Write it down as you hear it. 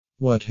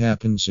What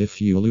happens if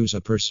you lose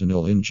a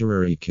personal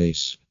injury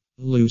case?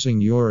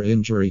 Losing your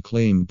injury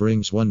claim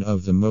brings one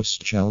of the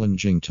most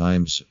challenging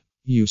times.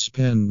 You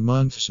spend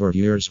months or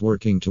years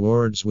working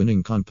towards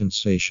winning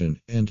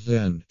compensation, and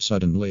then,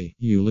 suddenly,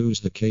 you lose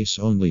the case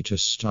only to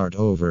start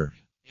over.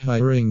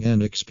 Hiring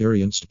an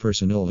experienced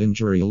personal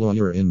injury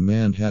lawyer in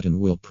Manhattan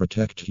will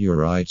protect your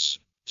rights.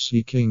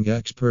 Seeking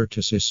expert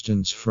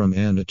assistance from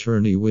an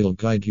attorney will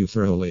guide you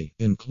thoroughly,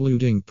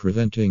 including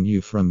preventing you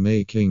from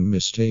making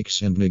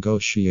mistakes and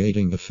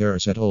negotiating a fair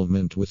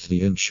settlement with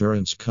the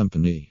insurance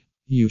company.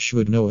 You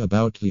should know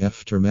about the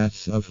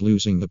aftermath of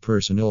losing a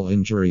personal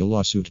injury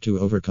lawsuit to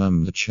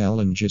overcome the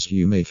challenges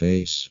you may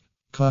face.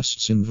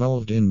 Costs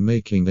involved in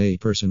making a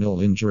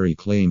personal injury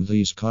claim.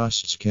 These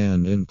costs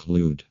can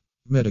include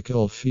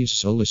medical fees,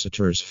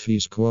 solicitors'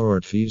 fees,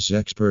 court fees,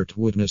 expert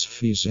witness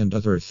fees, and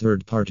other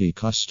third-party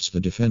costs.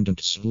 The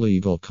defendant's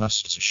legal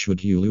costs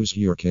should you lose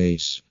your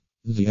case.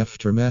 The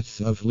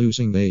aftermath of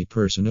losing a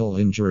personal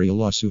injury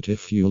lawsuit.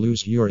 If you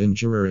lose your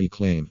injury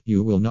claim,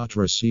 you will not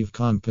receive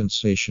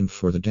compensation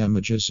for the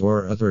damages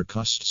or other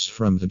costs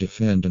from the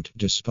defendant,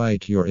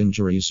 despite your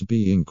injuries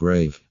being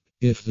grave.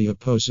 If the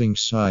opposing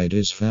side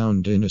is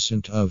found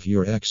innocent of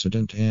your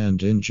accident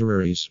and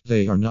injuries,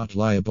 they are not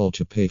liable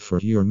to pay for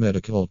your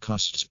medical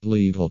costs,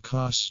 legal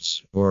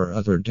costs, or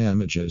other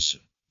damages.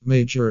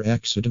 Major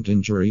accident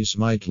injuries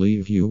might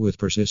leave you with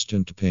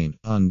persistent pain,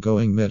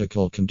 ongoing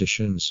medical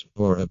conditions,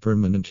 or a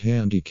permanent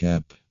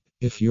handicap.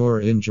 If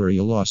your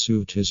injury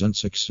lawsuit is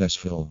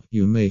unsuccessful,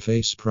 you may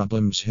face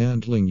problems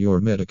handling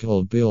your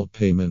medical bill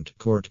payment,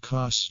 court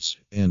costs,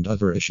 and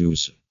other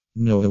issues.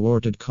 No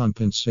awarded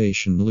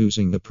compensation.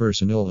 Losing a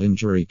personal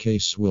injury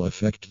case will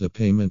affect the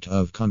payment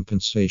of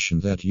compensation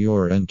that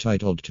you're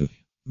entitled to.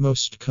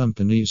 Most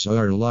companies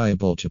are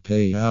liable to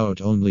pay out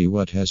only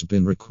what has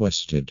been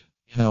requested.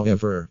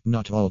 However,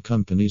 not all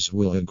companies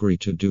will agree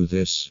to do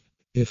this.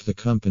 If the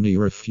company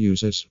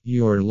refuses,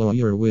 your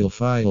lawyer will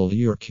file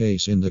your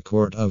case in the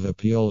Court of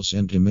Appeals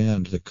and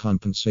demand the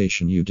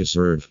compensation you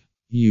deserve.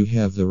 You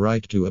have the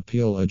right to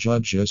appeal a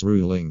judge's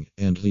ruling,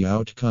 and the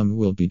outcome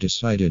will be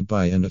decided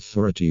by an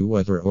authority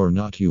whether or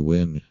not you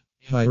win.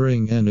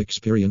 Hiring an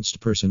experienced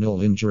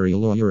personal injury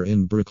lawyer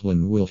in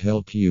Brooklyn will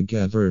help you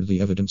gather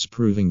the evidence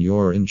proving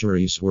your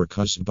injuries were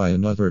caused by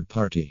another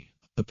party.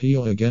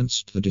 Appeal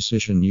against the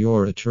decision.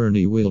 Your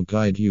attorney will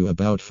guide you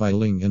about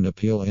filing an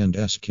appeal and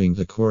asking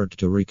the court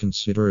to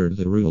reconsider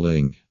the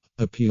ruling.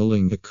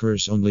 Appealing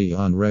occurs only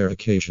on rare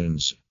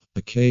occasions.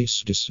 A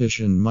case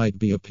decision might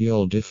be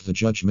appealed if the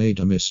judge made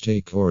a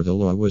mistake or the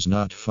law was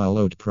not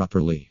followed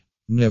properly.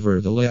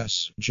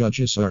 Nevertheless,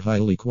 judges are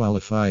highly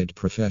qualified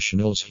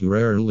professionals who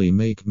rarely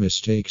make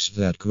mistakes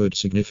that could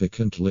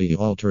significantly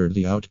alter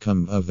the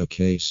outcome of a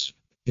case.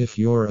 If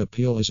your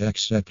appeal is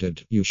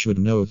accepted, you should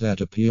know that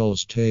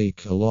appeals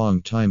take a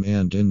long time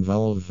and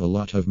involve a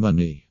lot of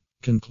money.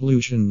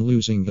 Conclusion: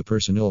 losing a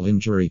personal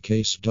injury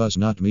case does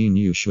not mean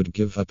you should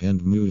give up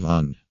and move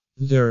on.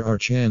 There are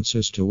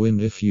chances to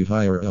win if you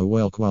hire a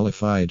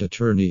well-qualified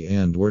attorney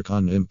and work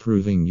on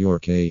improving your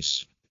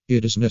case.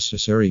 It is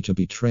necessary to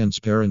be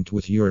transparent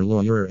with your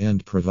lawyer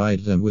and provide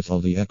them with all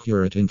the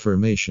accurate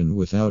information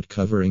without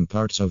covering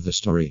parts of the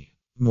story.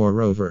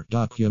 Moreover,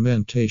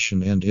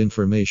 documentation and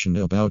information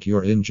about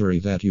your injury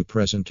that you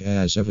present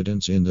as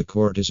evidence in the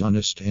court is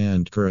honest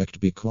and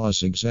correct,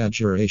 because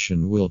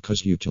exaggeration will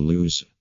cause you to lose.